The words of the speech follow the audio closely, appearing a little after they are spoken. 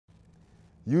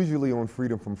Usually on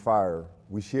Freedom from Fire,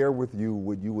 we share with you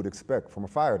what you would expect from a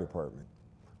fire department.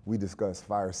 We discuss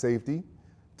fire safety,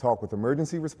 talk with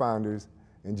emergency responders,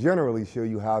 and generally show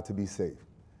you how to be safe.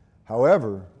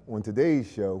 However, on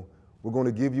today's show, we're going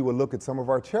to give you a look at some of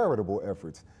our charitable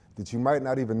efforts that you might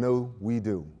not even know we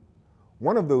do.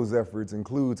 One of those efforts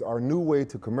includes our new way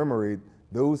to commemorate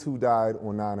those who died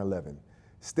on 9/11.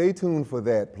 Stay tuned for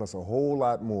that, plus a whole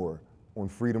lot more on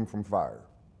Freedom from Fire.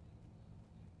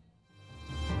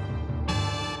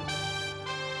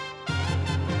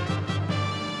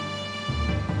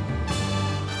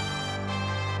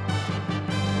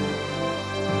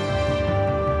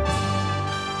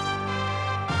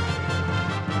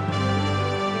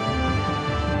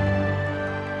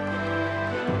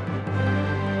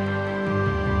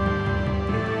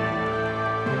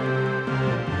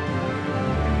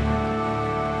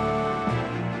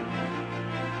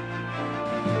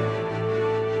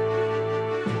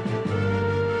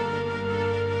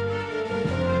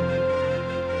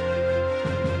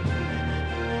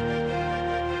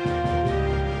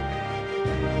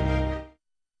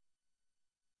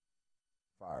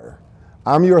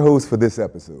 I'm your host for this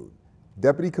episode,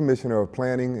 Deputy Commissioner of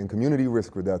Planning and Community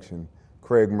Risk Reduction,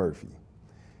 Craig Murphy.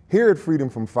 Here at Freedom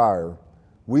from Fire,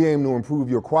 we aim to improve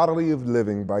your quality of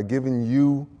living by giving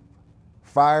you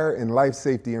fire and life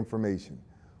safety information.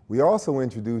 We also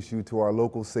introduce you to our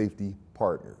local safety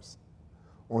partners.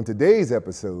 On today's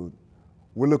episode,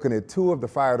 we're looking at two of the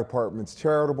fire department's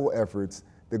charitable efforts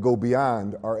that go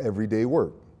beyond our everyday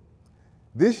work.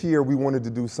 This year, we wanted to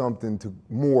do something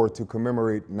more to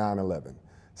commemorate 9/11,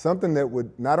 something that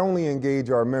would not only engage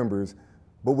our members,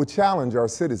 but would challenge our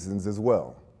citizens as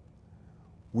well.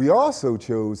 We also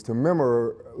chose to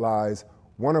memorialize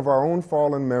one of our own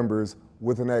fallen members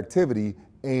with an activity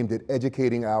aimed at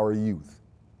educating our youth.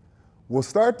 We'll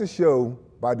start the show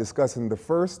by discussing the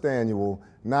first annual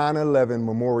 9/11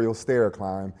 Memorial Stair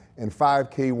Climb and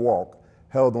 5K walk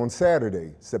held on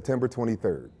Saturday, September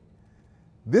 23rd.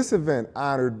 This event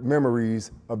honored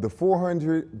memories of the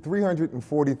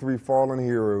 343 fallen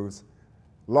heroes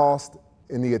lost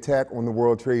in the attack on the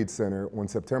World Trade Center on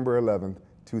September 11,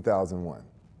 2001.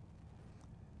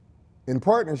 In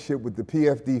partnership with the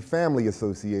PFD Family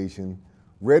Association,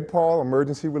 Red Paul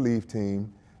Emergency Relief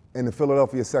Team, and the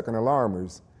Philadelphia Second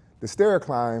Alarmers, the Stair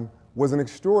Climb was an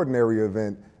extraordinary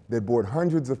event that brought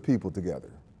hundreds of people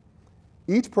together.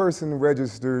 Each person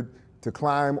registered to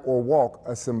climb or walk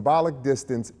a symbolic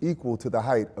distance equal to the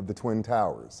height of the Twin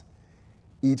Towers.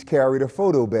 Each carried a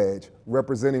photo badge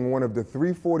representing one of the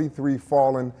 343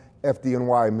 fallen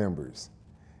FDNY members,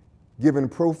 giving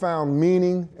profound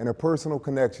meaning and a personal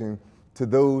connection to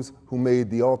those who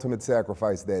made the ultimate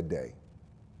sacrifice that day.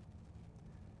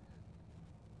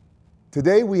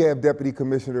 Today we have Deputy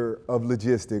Commissioner of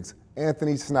Logistics,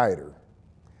 Anthony Snyder.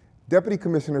 Deputy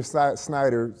Commissioner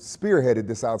Snyder spearheaded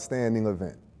this outstanding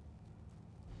event.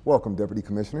 Welcome, Deputy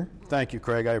Commissioner. Thank you,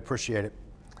 Craig. I appreciate it.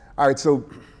 All right, so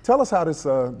tell us how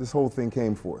this whole thing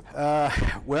came forth.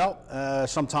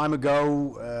 Some time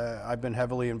ago, I've been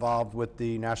heavily involved with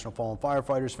the National Fallen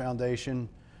Firefighters Foundation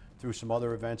through some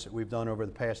other events that we've done over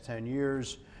the past 10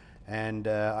 years, and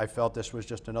I felt this was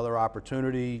just another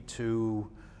opportunity to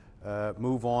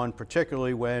move on,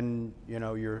 particularly when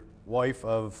your wife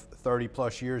of 30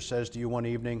 plus years says to you one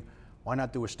evening, why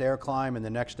not do a stair climb? And the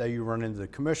next day you run into the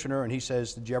commissioner and he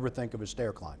says, did you ever think of a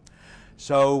stair climb?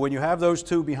 So when you have those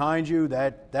two behind you,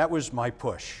 that was my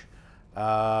push.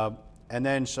 And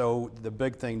then so the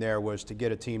big thing there was to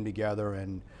get a team together,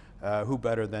 and who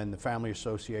better than the Family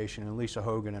Association and Lisa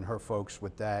Hogan and her folks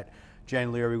with that,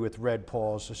 Jen Leary with Red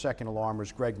Paws, the Second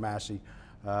Alarmers, Greg Massey.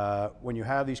 When you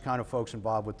have these kind of folks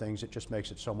involved with things, it just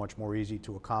makes it so much more easy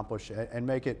to accomplish and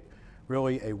make it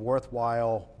really a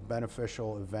worthwhile,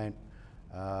 beneficial event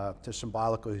to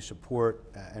symbolically support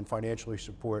and financially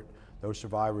support those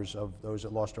survivors of those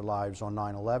that lost their lives on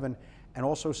 9/11, and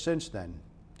also since then,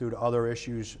 due to other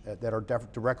issues that are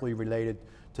directly related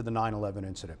to the 9/11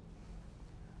 incident.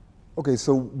 Okay,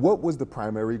 so what was the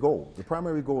primary goal? The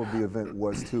primary goal of the event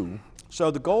was to?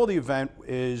 So the goal of the event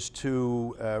is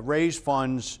to raise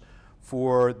funds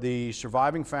for the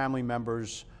surviving family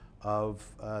members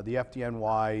of the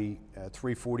FDNY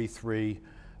 343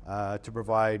 to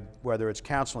provide, whether it's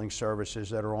counseling services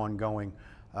that are ongoing,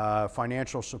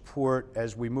 financial support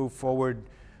as we move forward.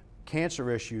 Cancer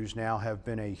issues now have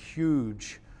been a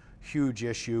huge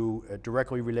issue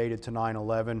directly related to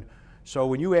 9/11. So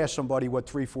when you ask somebody what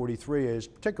 343 is,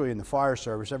 particularly in the fire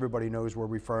service, everybody knows we're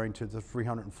referring to the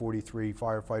 343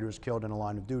 firefighters killed in the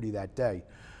line of duty that day.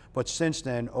 But since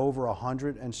then, over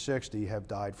 160 have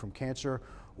died from cancer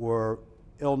or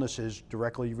illnesses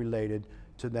directly related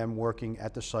to them working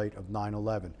at the site of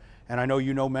 9/11. And I know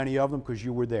you know many of them because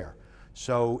you were there.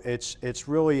 So it's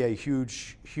really a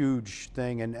huge, huge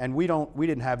thing. And we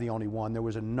didn't have the only one. There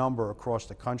was a number across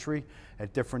the country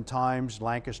at different times.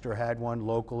 Lancaster had one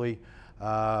locally.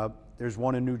 There's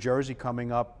one in New Jersey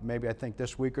coming up, maybe I think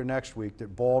this week or next week,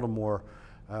 that Baltimore,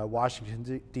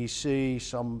 Washington, D.C.,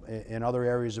 some in other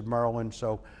areas of Maryland.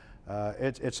 So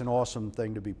it's an awesome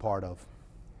thing to be part of.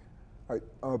 All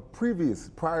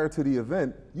right, prior to the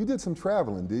event, you did some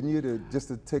traveling, didn't you, just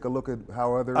to take a look at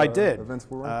how other events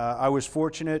were run? I was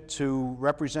fortunate to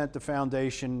represent the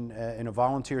foundation in a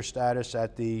volunteer status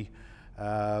at the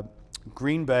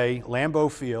Green Bay Lambeau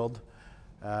Field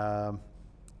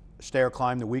stair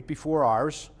climb the week before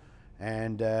ours,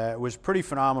 and it was pretty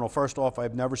phenomenal. First off,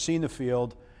 I've never seen the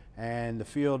field, and the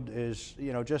field is,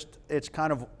 it's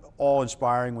kind of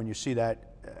awe-inspiring when you see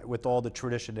that with all the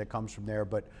tradition that comes from there.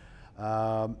 But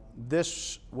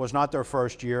this was not their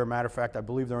first year. Matter of fact, I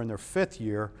believe they're in their 5th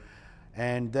year,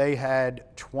 and they had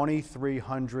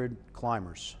 2,300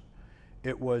 climbers.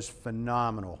 It was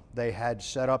phenomenal. They had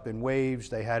set up in waves.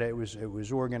 They had it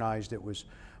was organized.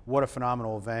 What a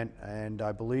phenomenal event, and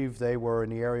I believe they were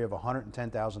in the area of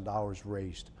 $110,000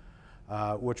 raised,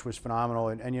 which was phenomenal.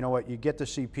 And you know what? You get to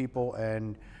see people,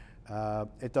 and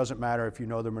it doesn't matter if you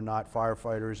know them or not,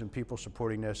 firefighters and people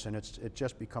supporting this, and it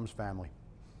just becomes family.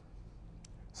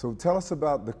 So tell us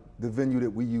about the venue that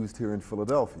we used here in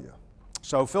Philadelphia.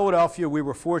 So Philadelphia, we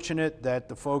were fortunate that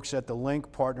the folks at the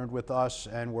Link partnered with us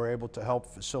and were able to help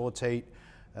facilitate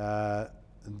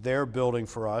their building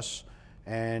for us.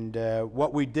 And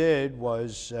what we did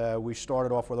was we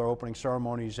started off with our opening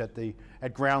ceremonies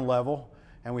at ground level,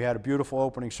 and we had a beautiful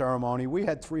opening ceremony. We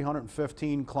had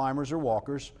 315 climbers or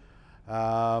walkers.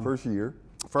 First year.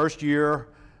 First year.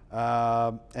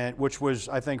 And which was,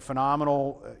 I think,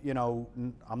 phenomenal.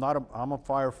 I'm a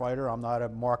firefighter. I'm not a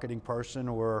marketing person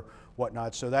or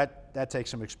whatnot, so that takes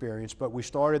some experience. But we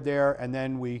started there, and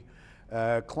then we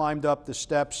climbed up the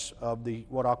steps of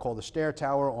what I'll call the stair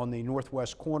tower on the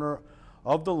northwest corner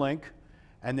of the Link,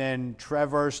 and then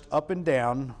traversed up and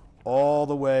down all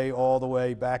the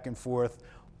way back and forth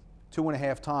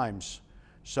 2.5 times.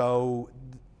 So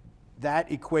that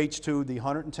equates to the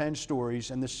 110 stories,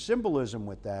 and the symbolism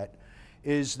with that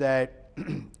is that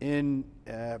in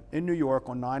New York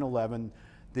on 9/11,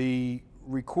 the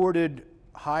recorded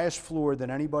highest floor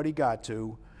that anybody got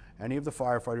to, any of the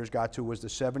firefighters got to, was the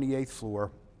 78th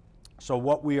floor. So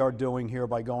what we are doing here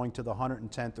by going to the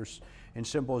 110th in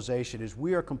symbolization is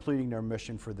we are completing their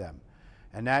mission for them.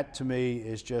 And that, to me,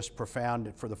 is just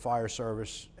profound for the fire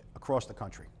service across the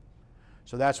country.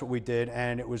 So that's what we did,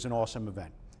 and it was an awesome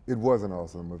event. It was an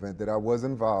awesome event that I was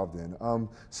involved in.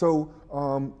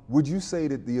 Would you say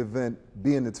that the event,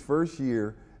 being its first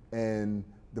year and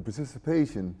the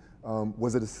participation,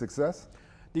 was it a success?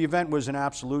 The event was an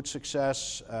absolute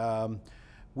success.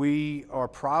 We are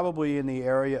probably in the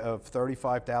area of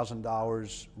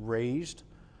 $35,000 raised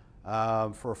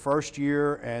for a first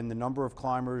year, and the number of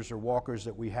climbers or walkers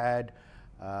that we had.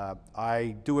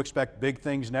 I do expect big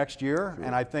things next year, sure.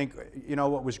 And I think,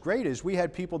 what was great is we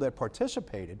had people that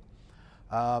participated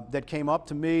that came up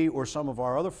to me or some of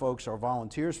our other folks, our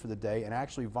volunteers for the day, and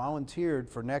actually volunteered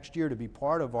for next year to be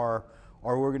part of our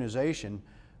organization.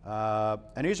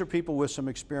 And these are people with some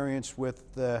experience with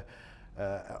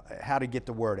how to get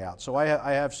the word out. So I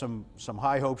have some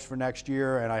high hopes for next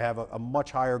year, and I have a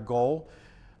much higher goal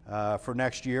for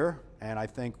next year. And I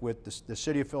think with the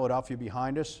city of Philadelphia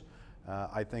behind us,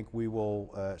 I think we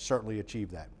will certainly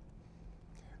achieve that.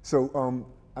 So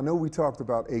I know we talked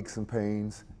about aches and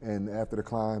pains and after the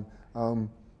climb.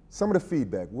 Some of the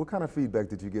feedback, what kind of feedback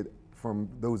did you get from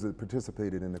those that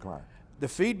participated in the climb? The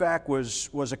feedback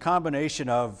was a combination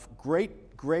of great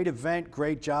event,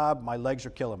 great job, my legs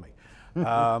are killing me.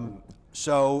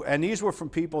 And these were from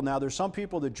people, now there's some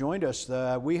people that joined us.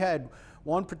 We had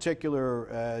one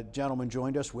particular gentleman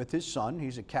joined us with his son.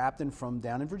 He's a captain from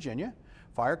down in Virginia,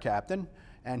 fire captain,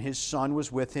 and his son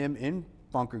was with him in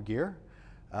bunker gear.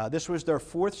 This was their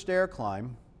 4th stair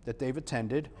climb that they've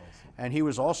attended. Awesome. And he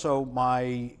was also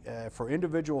for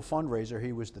individual fundraiser,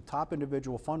 he was the top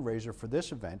individual fundraiser for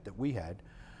this event that we had.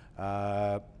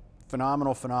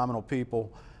 Phenomenal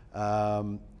people.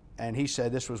 And he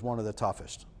said this was one of the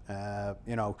toughest.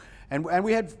 And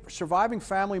we had surviving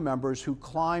family members who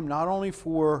climbed not only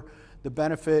for the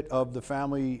benefit of the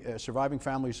surviving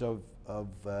families of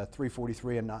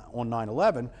 343 and on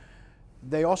 9/11,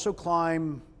 they also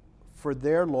climb for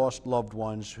their lost loved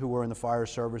ones who were in the fire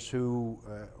service, who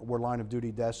were line of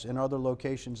duty deaths in other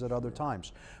locations at other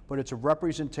times. But it's a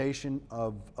representation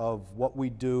of what we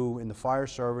do in the fire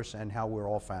service and how we're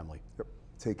all family. Yep.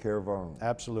 take care of our own.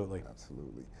 Absolutely.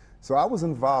 Absolutely. So I was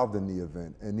involved in the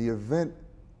event, and the event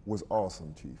was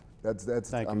awesome, Chief.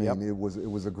 Thank you. I mean, Yep. it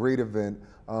was a great event.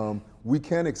 We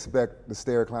can expect the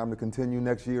stair climb to continue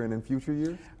next year and in future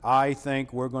years? I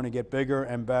think we're going to get bigger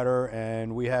and better,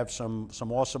 and we have some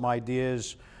awesome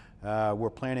ideas. We're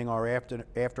planning our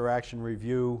after action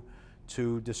review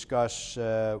to discuss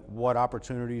what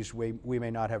opportunities we may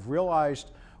not have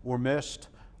realized or missed,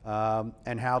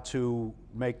 and how to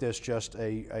make this just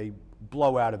a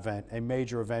blowout event, a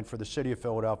major event for the city of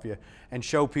Philadelphia, and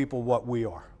show people what we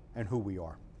are and who we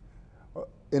are.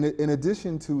 In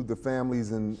addition to the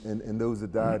families and those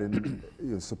that died and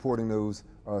supporting those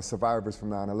survivors from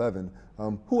 9/11,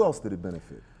 who else did it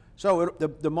benefit? So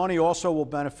the money also will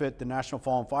benefit the National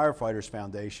Fallen Firefighters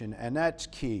Foundation, and that's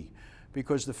key,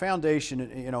 because the foundation,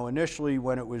 initially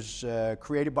when it was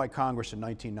created by Congress in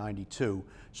 1992,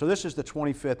 so this is the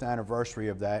 25th anniversary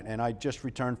of that, and I just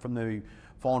returned from the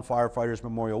Fallen Firefighters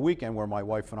Memorial Weekend, where my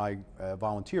wife and I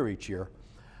volunteer each year.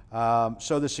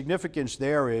 So the significance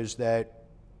there is that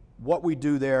what we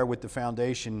do there with the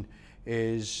foundation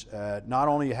is not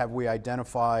only have we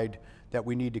identified that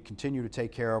we need to continue to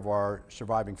take care of our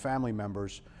surviving family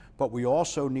members, but we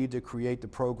also need to create the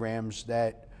programs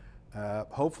that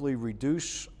hopefully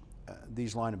reduce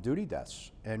these line of duty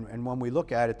deaths. And when we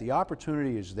look at it, the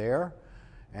opportunity is there,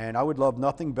 and I would love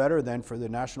nothing better than for the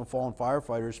National Fallen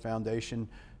Firefighters Foundation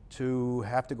to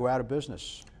have to go out of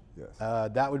business. Yes.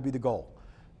 That would be the goal,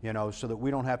 so that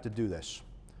we don't have to do this.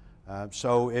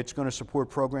 So it's going to support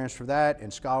programs for that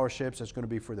and scholarships. It's going to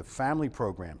be for the family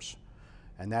programs.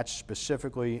 And that's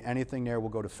specifically, anything there will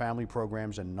go to family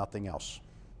programs and nothing else.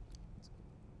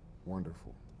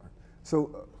 Wonderful.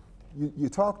 So you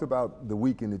talked about the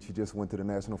weekend that you just went to the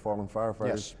National Fallen Firefighters.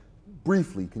 Yes.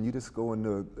 Briefly, can you just go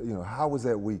into, how was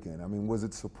that weekend? I mean, was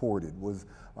it supported?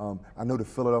 I know the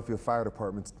Philadelphia Fire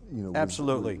Department,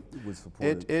 Absolutely. was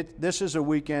supported. This is a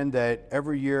weekend that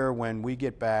every year when we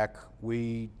get back,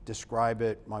 we describe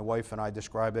it, my wife and I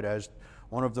describe it as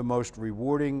one of the most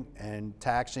rewarding and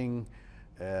taxing,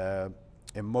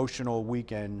 emotional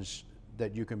weekends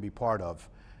that you can be part of.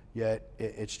 Yet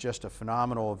it's just a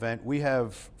phenomenal event. We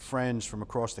have friends from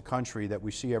across the country that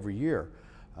we see every year,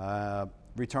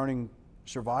 returning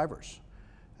survivors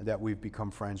that we've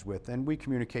become friends with, and we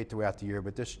communicate throughout the year,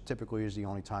 but this typically is the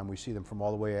only time we see them, from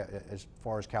all the way as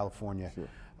far as California. Sure.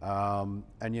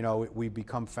 And we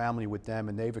become family with them,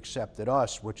 and they've accepted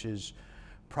us, which is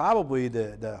probably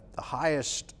the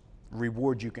highest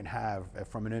reward you can have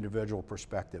from an individual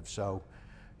perspective. So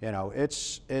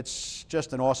it's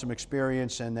just an awesome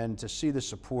experience, and then to see the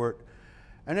support.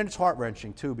 And then it's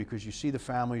heart-wrenching too, because you see the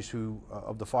families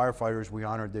of the firefighters we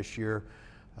honored this year.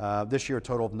 This year, a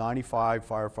total of 95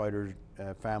 firefighter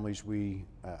families we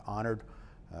honored,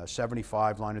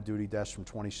 75 line of duty deaths from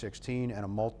 2016, and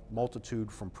a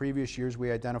multitude from previous years we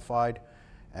identified.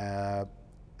 And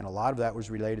a lot of that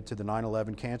was related to the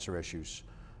 9/11 cancer issues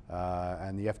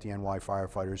and the FDNY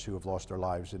firefighters who have lost their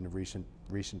lives in the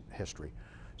recent history.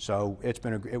 So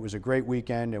it was a great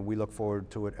weekend, and we look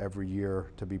forward to it every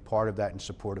year to be part of that and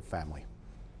support a family.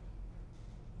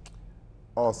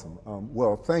 Awesome.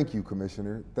 Well, thank you,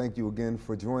 Commissioner. Thank you again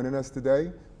for joining us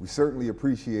today. We certainly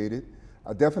appreciate it.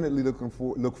 I definitely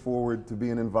look forward to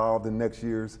being involved in next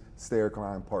year's Stair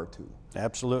Climb Part 2.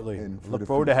 Absolutely. And look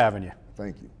forward to having you.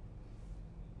 Thank you.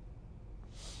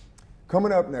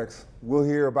 Coming up next, we'll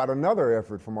hear about another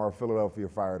effort from our Philadelphia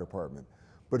Fire Department.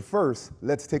 But first,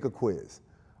 let's take a quiz.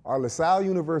 Our LaSalle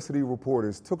University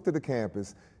reporters took to the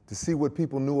campus to see what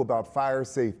people knew about fire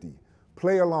safety.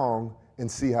 Play along and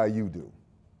see how you do.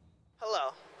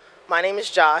 Hello, my name is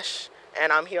Josh,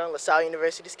 and I'm here on LaSalle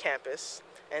University's campus.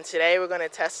 And today we're going to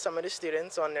test some of the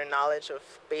students on their knowledge of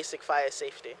basic fire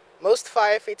safety. Most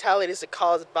fire fatalities are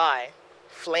caused by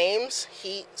flames,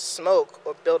 heat, smoke,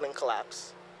 or building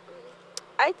collapse.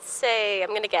 I'd say, I'm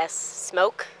going to guess,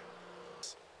 smoke.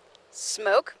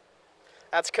 Smoke?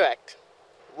 That's correct.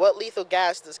 What lethal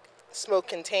gas does smoke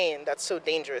contain that's so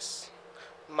dangerous?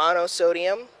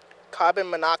 Monosodium, carbon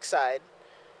monoxide,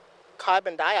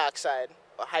 carbon dioxide,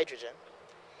 or hydrogen?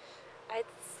 It's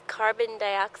carbon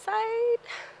dioxide?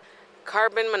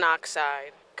 Carbon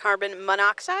monoxide. Carbon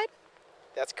monoxide?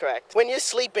 That's correct. When you're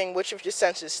sleeping, which of your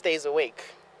senses stays awake?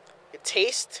 Your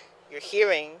taste, your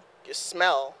hearing, your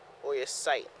smell, or your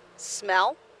sight?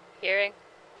 Smell? Hearing.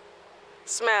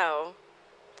 Smell.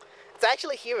 It's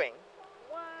actually hearing.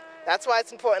 What? That's why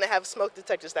it's important to have smoke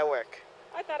detectors that work.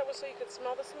 I thought it was so you could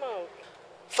smell the smoke.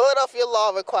 Philadelphia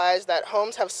law requires that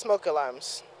homes have smoke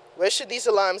alarms. Where should these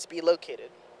alarms be located?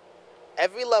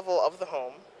 Every level of the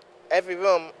home, every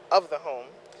room of the home,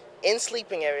 in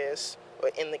sleeping areas, or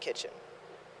in the kitchen.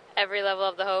 Every level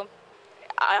of the home.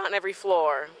 On every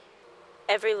floor.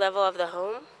 Every level of the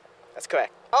home. That's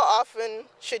correct. How often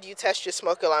should you test your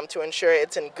smoke alarm to ensure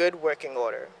it's in good working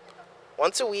order?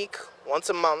 Once a week, once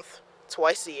a month,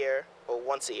 twice a year, or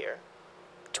once a year?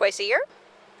 Twice a year?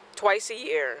 Twice a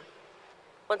year.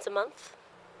 Once a month.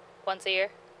 Once a year.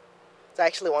 It's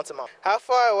actually once a month. How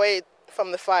far away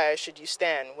from the fire should you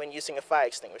stand when using a fire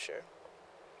extinguisher?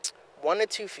 1 to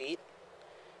 2 feet,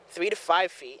 3 to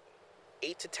 5 feet,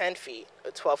 8 to 10 feet,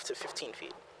 or 12 to 15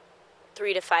 feet?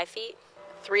 3 to 5 feet.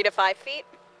 3 to 5 feet?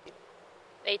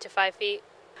 8 to 5 feet.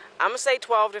 I'm going to say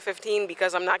 12 to 15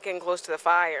 because I'm not getting close to the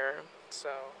fire. So,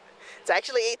 It's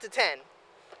actually 8 to 10,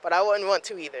 but I wouldn't want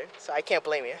to either, so I can't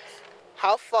blame you.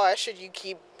 How far should you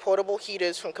keep portable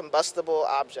heaters from combustible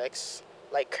objects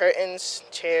like curtains,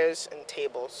 chairs, and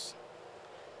tables?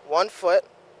 1 foot,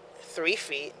 3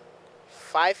 feet,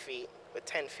 5 feet, or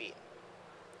 10 feet?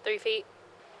 3 feet.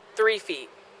 3 feet.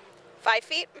 5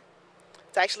 feet?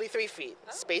 It's actually 3 feet.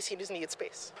 Space heaters need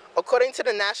space. According to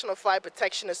the National Fire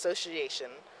Protection Association,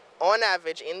 on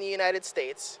average in the United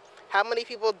States, how many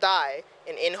people die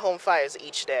in in-home fires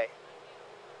each day?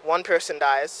 1 person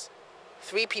dies,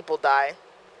 3 people die,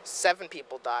 7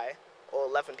 people die, or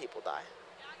 11 people die?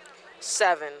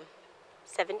 7.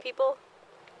 7 people.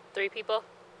 3 people.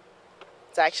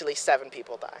 It's actually 7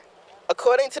 people die.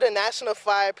 According to the National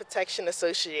Fire Protection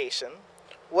Association,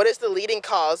 what is the leading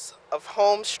cause of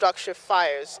home structure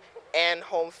fires and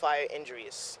home fire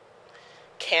injuries?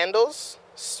 Candles,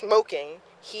 smoking,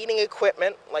 heating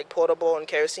equipment like portable and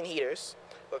kerosene heaters,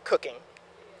 or cooking?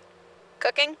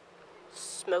 Cooking?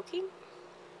 Smoking.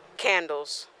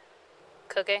 Candles.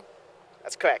 Cooking.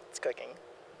 That's correct, it's cooking.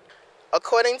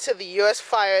 According to the U.S.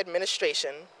 Fire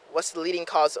Administration, what's the leading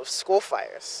cause of school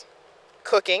fires?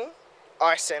 Cooking,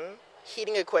 arson,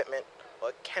 heating equipment,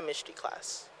 or chemistry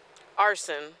class?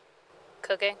 Arson.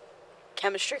 Cooking.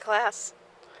 Chemistry class.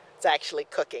 It's actually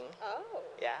cooking. Oh.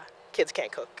 Yeah, kids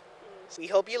can't cook. So we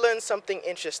hope you learned something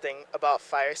interesting about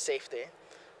fire safety.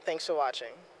 Thanks for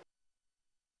watching.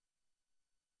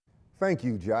 Thank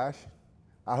you, Josh.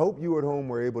 I hope you at home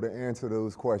were able to answer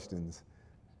those questions.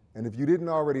 And if you didn't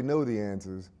already know the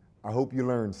answers, I hope you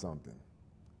learned something.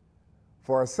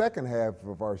 For our second half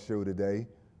of our show today,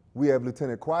 we have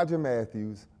Lieutenant Quadra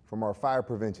Matthews from our Fire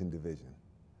Prevention Division.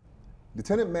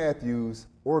 Lieutenant Matthews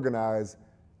organized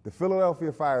the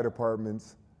Philadelphia Fire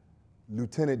Department's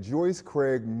Lieutenant Joyce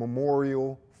Craig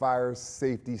Memorial Fire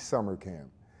Safety Summer Camp.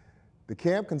 The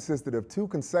camp consisted of 2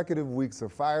 consecutive weeks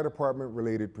of fire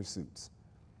department-related pursuits.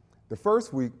 The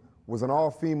first week was an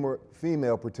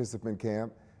all-female participant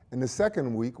camp, and the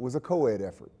second week was a co-ed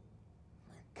effort.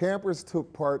 Campers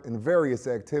took part in various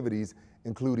activities,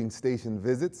 including station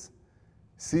visits,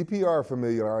 CPR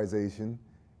familiarization,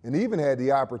 and even had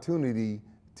the opportunity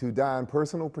to don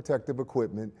personal protective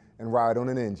equipment and ride on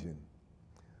an engine.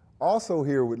 Also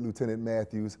here with Lieutenant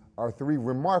Matthews are 3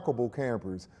 remarkable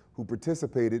campers who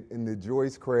participated in the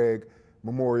Joyce Craig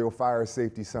Memorial Fire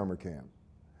Safety Summer Camp.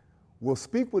 We'll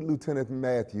speak with Lieutenant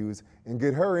Matthews and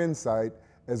get her insight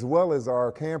as well as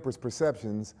our campers'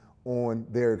 perceptions on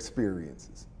their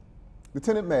experiences.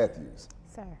 Lieutenant Matthews.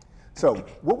 Sir. So,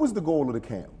 what was the goal of the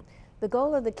camp? The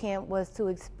goal of the camp was to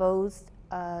expose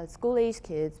school-age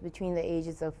kids between the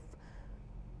ages of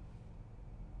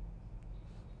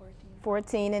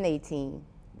 14 and 18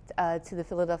 to the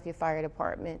Philadelphia Fire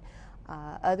Department,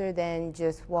 other than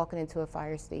just walking into a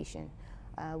fire station.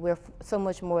 We're so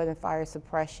much more than fire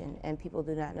suppression, and people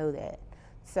do not know that.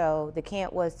 So the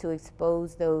camp was to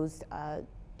expose those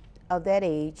of that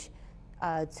age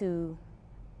to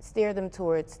steer them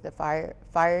towards the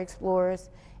fire explorers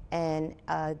and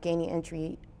gaining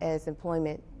entry as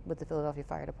employment with the Philadelphia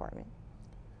Fire Department.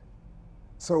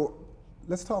 So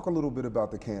let's talk a little bit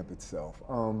about the camp itself.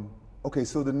 Okay,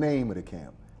 so the name of the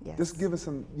camp. Yes. Just give us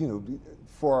some,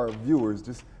 for our viewers,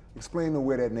 just explain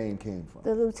where that name came from.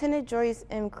 The Lieutenant Joyce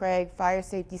M. Craig Fire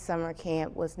Safety Summer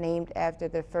Camp was named after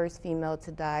the first female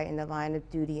to die in the line of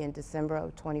duty in December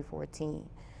of 2014.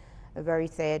 A very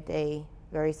sad day,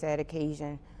 very sad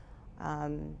occasion.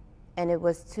 And it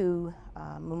was to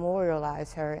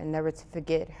memorialize her and never to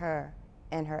forget her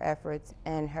and her efforts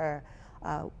and her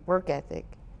work ethic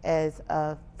as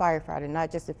a firefighter,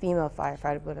 not just a female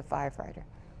firefighter, but a firefighter.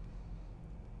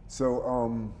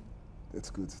 So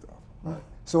that's good stuff. All right.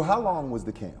 So how long was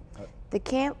the camp? The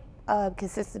camp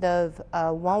consisted of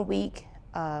 1 week,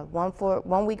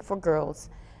 one week for girls,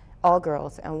 all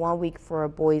girls, and 1 week for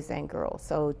boys and girls.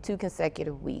 So 2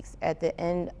 consecutive weeks at the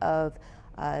end of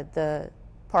the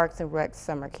Parks and Rec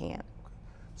summer camp.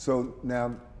 So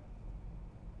now,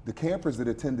 the campers that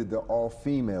attended the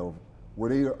all-female Were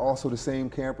they also the same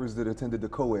campers that attended the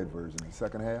co-ed version, the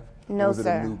second half? No, or was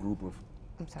sir. it a new group of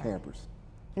campers?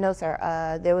 No, sir.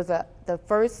 There was the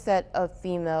first set of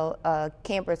female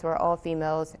campers were all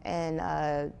females,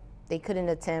 and they couldn't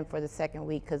attend for the second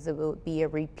week because it would be a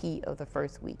repeat of the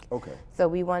first week. Okay. So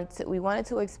we wanted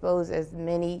to expose as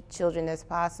many children as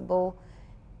possible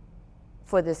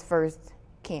for this first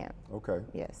camp. Okay.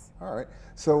 Yes. All right.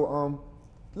 So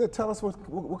tell us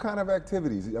what kind of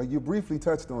activities. You briefly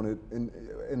touched on it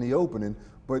in the opening,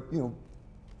 but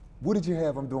what did you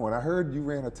have them doing? I heard you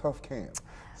ran a tough camp.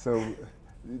 So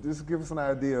just give us an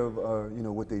idea of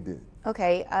what they did.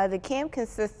 Okay. The camp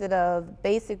consisted of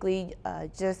basically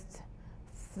just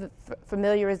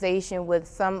familiarization with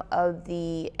some of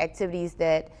the activities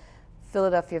that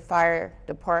Philadelphia Fire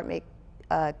Department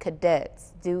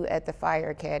cadets do at the Fire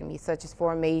Academy, such as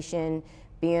formation,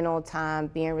 being on time,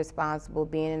 being responsible,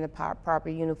 being in the proper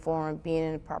uniform, being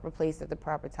in the proper place at the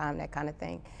proper time, that kind of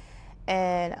thing.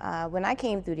 And when I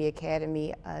came through the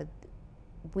academy,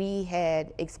 we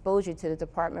had exposure to the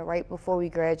department right before we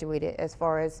graduated, as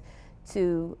far as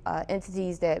to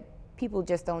entities that people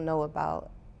just don't know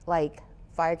about, like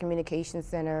Fire Communication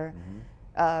Center,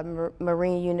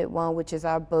 Marine Unit 1, which is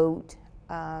our boat,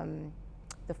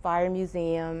 the Fire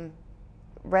Museum,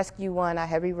 Rescue 1, our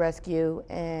heavy rescue,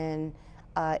 and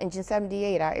Engine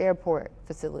 78, our airport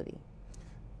facility.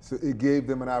 So it gave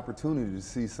them an opportunity to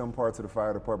see some parts of the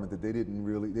fire department that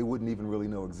they wouldn't even really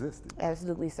know existed.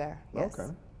 Absolutely, sir. Yes.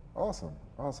 Okay. Awesome.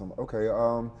 Awesome. Okay.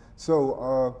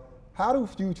 So how do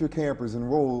future campers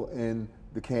enroll in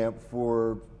the camp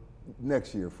for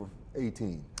next year, for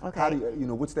 18? Okay. How do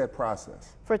what's that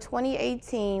process? For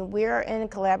 2018, we're in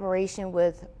collaboration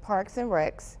with Parks and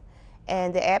Recs,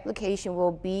 and the application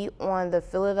will be on the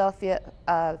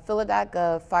Phila.gov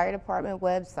Fire Department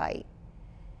website.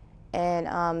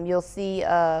 And you'll see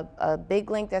a big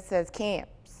link that says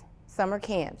camps, summer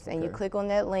camps, and you click on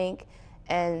that link,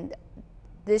 and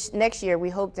this next year we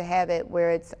hope to have it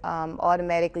where it's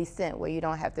automatically sent, where you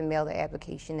don't have to mail the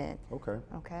application in. Okay.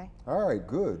 Okay. All right,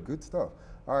 good stuff.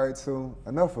 All right, so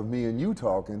enough of me and you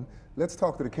talking. Let's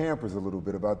talk to the campers a little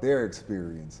bit about their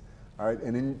experience. All right,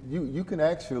 and then you can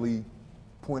actually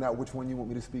point out which one you want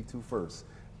me to speak to first.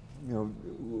 Who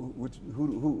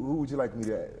would you like me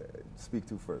to speak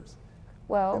to first?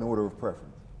 Well, in order of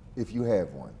preference, if you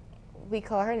have one. We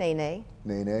call her Nene.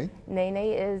 Nene? Nene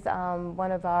is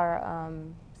one of our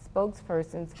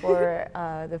spokespersons for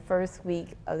the first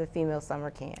week of the female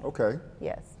summer camp. Okay.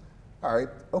 Yes. All right.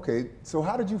 Okay. So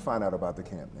how did you find out about the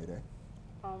camp, Nene?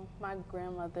 My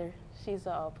grandmother, she's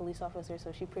a police officer,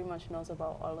 so she pretty much knows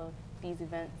about all of these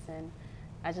events, and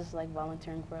I just like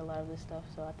volunteering for a lot of this stuff,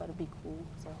 so I thought it'd be cool,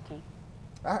 so I came.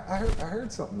 I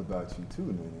heard something about you too,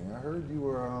 Nene. I heard you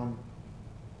were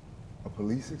a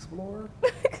police explorer?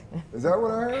 Is that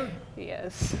what I heard?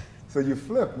 Yes. So you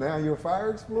flipped, now you're a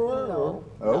fire explorer? No.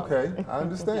 Or? Okay, I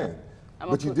understand.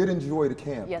 But you did enjoy the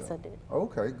camp, Yes, though. I did.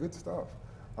 Okay, good stuff.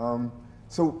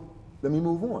 So let me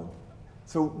move on.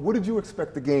 So what did you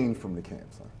expect to gain from the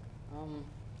camp, son?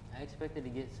 I expected to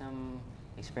get some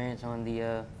experience on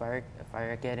the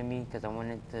fire academy because I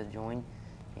wanted to join,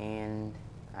 and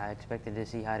I expected to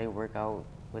see how they work out,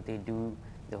 what they do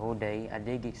the whole day. I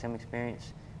did get some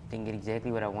experience. Didn't get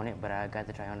exactly what I wanted, but I got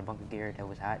to try on the bunker gear that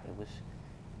was hot. It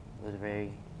was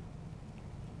very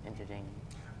entertaining.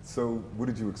 So what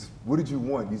did you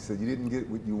want? You said you didn't get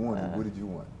what you wanted. What did you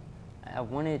want? I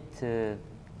wanted to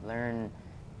learn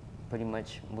pretty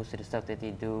much most of the stuff that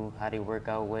they do, how they work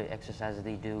out, what exercises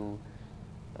they do,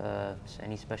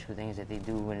 any special things that they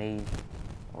do when they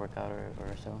work out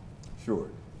or so. Sure.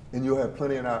 And you'll have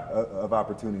plenty of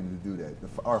opportunity to do that.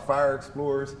 Our fire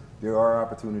explorers, there are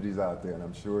opportunities out there, and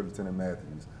I'm sure Lieutenant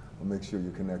Matthews will make sure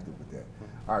you're connected with that.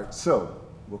 All right, so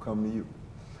we'll come to you.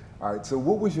 All right, so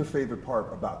what was your favorite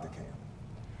part about the camp?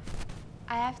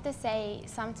 I have to say,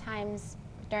 sometimes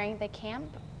during the camp,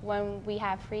 when we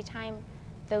have free time,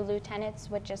 the lieutenants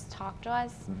would just talk to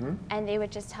us, and they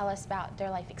would just tell us about their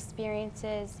life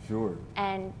experiences. Sure.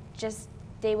 And just,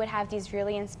 they would have these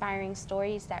really inspiring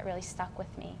stories that really stuck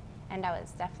with me, and that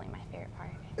was definitely my favorite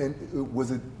part. And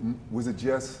was it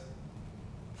just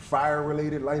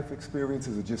fire-related life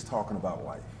experiences, or just talking about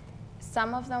life?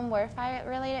 Some of them were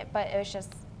fire-related, but it was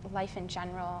just life in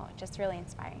general, just really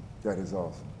inspiring. That is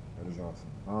awesome. That is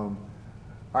awesome.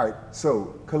 All right,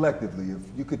 so collectively, if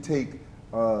you could take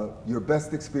your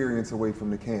best experience away from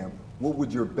the camp, what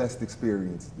would your best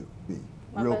experience be?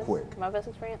 Quick. My best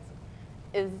experience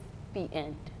is the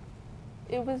end.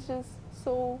 It was just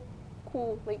so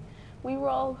cool. Like, we were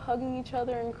all hugging each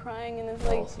other and crying, and it's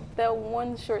like awesome. That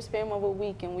one short span of a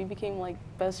week, and we became like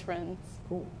best friends.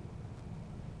 Cool.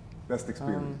 Best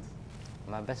experience?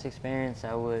 My best experience,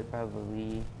 it would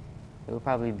probably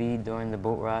be during the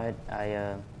boat ride.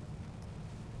 It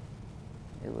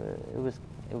was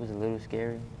a little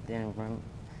scary. I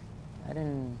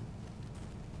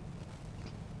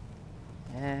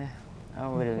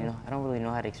don't really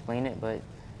know how to explain it, but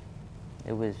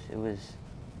it was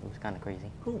kind of crazy.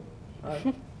 Cool. All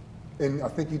right. And I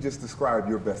think you just described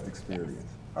your best experience.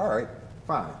 Yes. All right,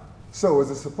 fine. So as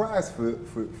a surprise for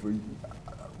you,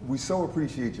 we so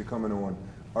appreciate you coming on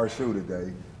our show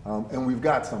today, and we've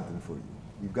got something for you.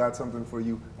 We've got something for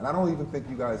you, and I don't even think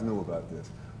you guys knew about this,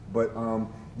 but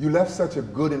you left such a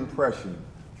good impression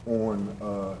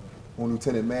on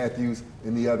Lieutenant Matthews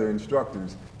and the other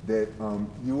instructors that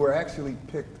you were actually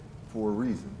picked for a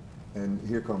reason, and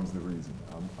here comes the reason.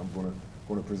 I'm going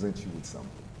to present you with something.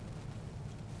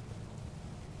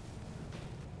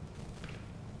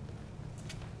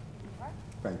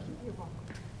 Thank you. You're welcome.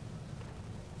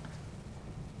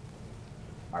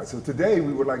 All right, so today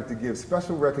we would like to give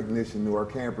special recognition to our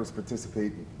campers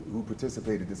who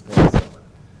participated this past summer.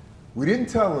 We didn't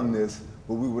tell them this,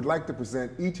 but we would like to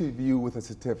present each of you with a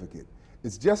certificate.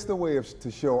 It's just a way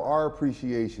to show our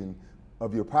appreciation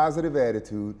of your positive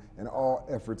attitude and all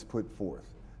efforts put forth.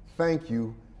 Thank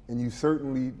you, and you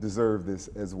certainly deserve this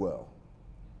as well.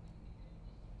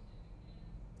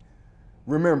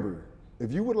 Remember,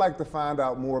 if you would like to find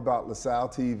out more about LaSalle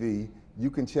TV, you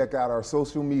can check out our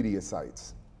social media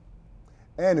sites.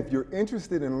 And if you're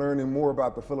interested in learning more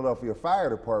about the Philadelphia Fire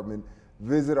Department,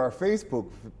 visit our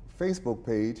Facebook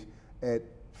page at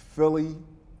Philly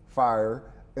Fire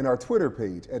and our Twitter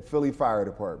page at Philly Fire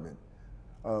Department.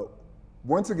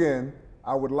 Once again,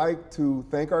 I would like to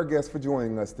thank our guests for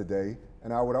joining us today,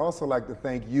 and I would also like to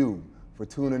thank you for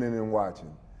tuning in and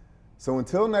watching. So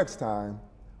until next time,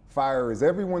 fire is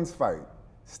everyone's fight.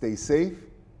 Stay safe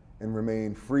and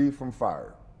remain free from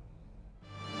fire.